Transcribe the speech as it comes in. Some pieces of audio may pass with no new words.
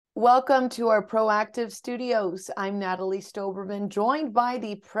Welcome to our Proactive Studios. I'm Natalie Stoberman, joined by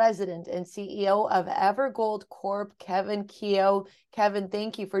the President and CEO of Evergold Corp, Kevin Keough. Kevin,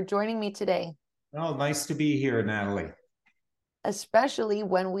 thank you for joining me today. Well, nice to be here, Natalie. Especially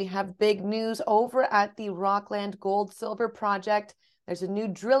when we have big news over at the Rockland Gold Silver Project. There's a new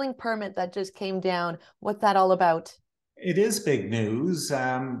drilling permit that just came down. What's that all about? It is big news.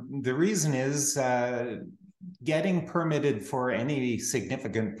 The reason is getting permitted for any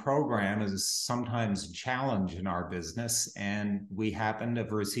significant program is sometimes a challenge in our business. And we happen to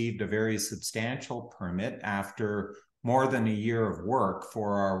have received a very substantial permit after more than a year of work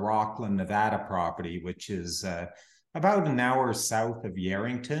for our Rockland, Nevada property, which is about an hour south of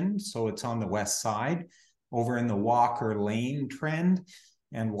Yerington. So it's on the west side over in the Walker Lane trend.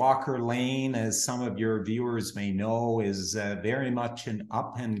 And Walker Lane, as some of your viewers may know, is very much an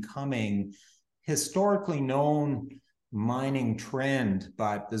up and coming, historically known mining trend,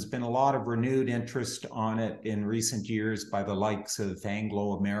 but there's been a lot of renewed interest on it in recent years by the likes of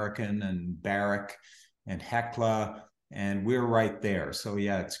Anglo American and Barrick and Hecla, and we're right there. So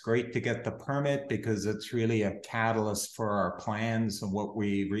yeah, it's great to get the permit because it's really a catalyst for our plans and what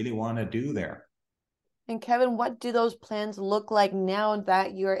we really want to do there. And Kevin, what do those plans look like now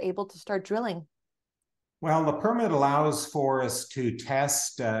that you're able to start drilling? Well, the permit allows for us to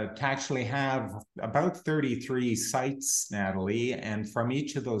test, to actually have about 33 sites, Natalie, and from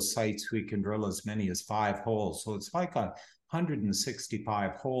each of those sites, we can drill as many as 5 holes. So it's like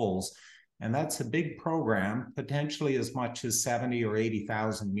 165 holes, and that's a big program, potentially as much as 70 or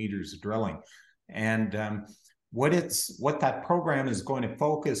 80,000 meters of drilling. And what that program is going to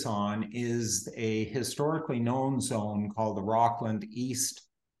focus on is a historically known zone called the Rockland East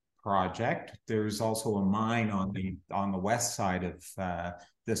project. There's also a mine on the west side of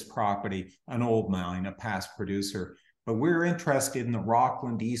this property, an old mine, a past producer. But we're interested in the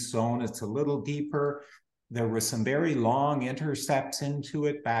Rockland East zone. It's a little deeper. There were some very long intercepts into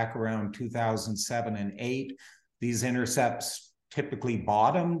it back around 2007 and 8. These intercepts typically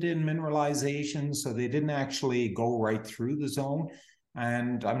bottomed in mineralization, so they didn't actually go right through the zone.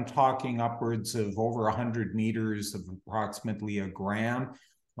 And I'm talking upwards of over 100 meters of approximately a gram.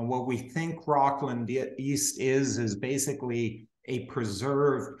 And what we think Rockland East is basically a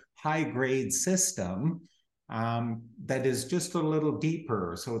preserved high-grade system that is just a little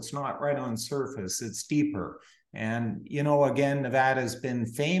deeper. So it's not right on surface, it's deeper. And, you know, again, Nevada's been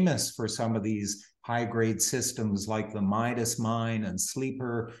famous for some of these high-grade systems like the Midas Mine and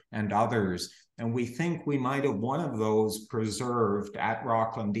Sleeper and others. And we think we might have one of those preserved at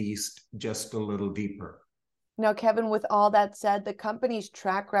Rockland East just a little deeper. Now, Kevin, with all that said, the company's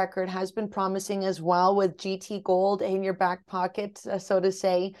track record has been promising as well with GT Gold in your back pocket, so to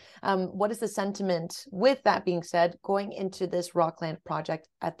say. What is the sentiment, with that being said, going into this Rockland project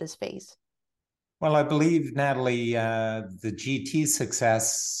at this phase? Well, I believe, Natalie, the GT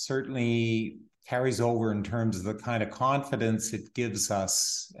success certainly carries over in terms of the kind of confidence it gives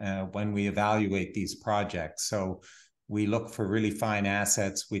us when we evaluate these projects. So we look for really fine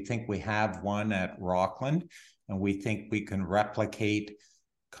assets. We think we have one at Rockland, and we think we can replicate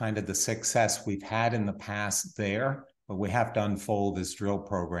kind of the success we've had in the past there, but we have to unfold this drill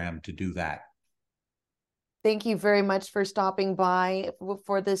program to do that. Thank you very much for stopping by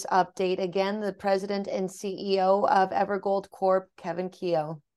for this update. Again, the President and CEO of Evergold Corp, Kevin Keough.